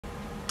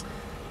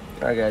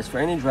Alright guys, for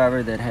any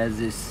driver that has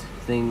this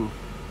thing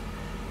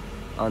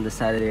on the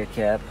side of their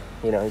cab,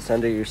 you know, it's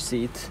under your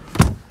seat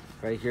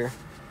right here,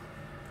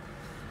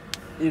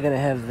 you're gonna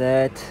have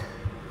that.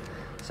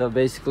 So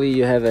basically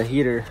you have a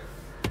heater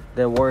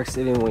that works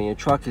even when your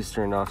truck is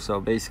turned off.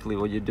 So basically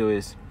what you do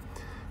is,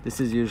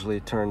 this is usually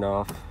turned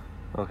off.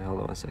 Okay,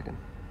 hold on a second.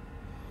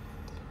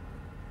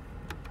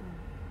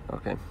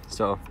 Okay,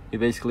 so you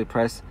basically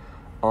press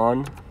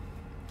on,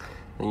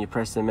 then you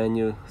press the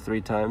menu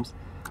 3 times.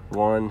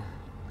 1,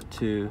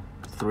 2,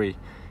 3.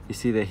 You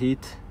see the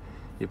heat,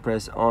 you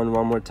press on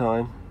one more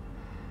time,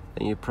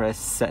 then you press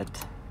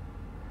set,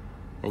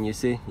 and you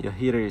see your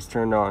heater is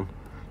turned on.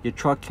 Your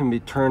truck can be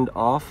turned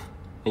off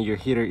and your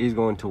heater is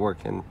going to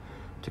work. And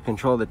to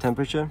control the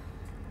temperature,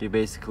 you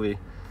basically,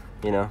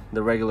 you know,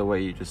 the regular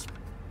way, you just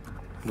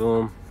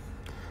boom,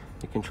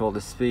 you control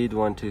the speed,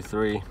 1, 2,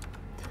 3,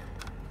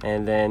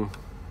 and then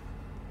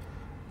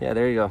yeah,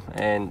 there you go.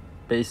 And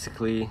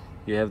basically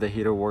you have the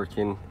heater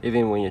working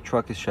even when your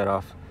truck is shut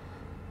off.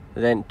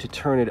 Then to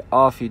turn it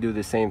off, you do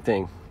the same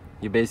thing.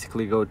 You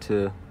basically go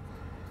to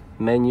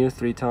menu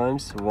 3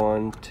 times,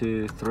 1,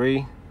 2,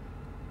 3.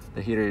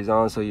 The heater is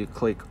on, so you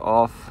click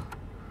off.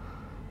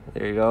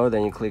 There you go.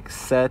 Then you click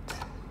set.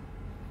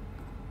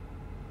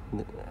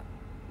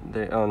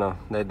 There, oh no,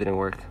 that didn't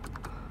work.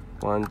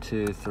 1,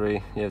 2,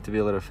 3. You have to be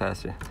a little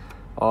faster.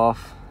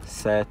 Off,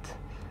 set,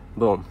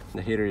 boom.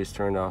 The heater is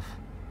turned off.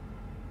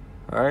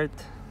 All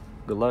right.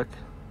 Good luck.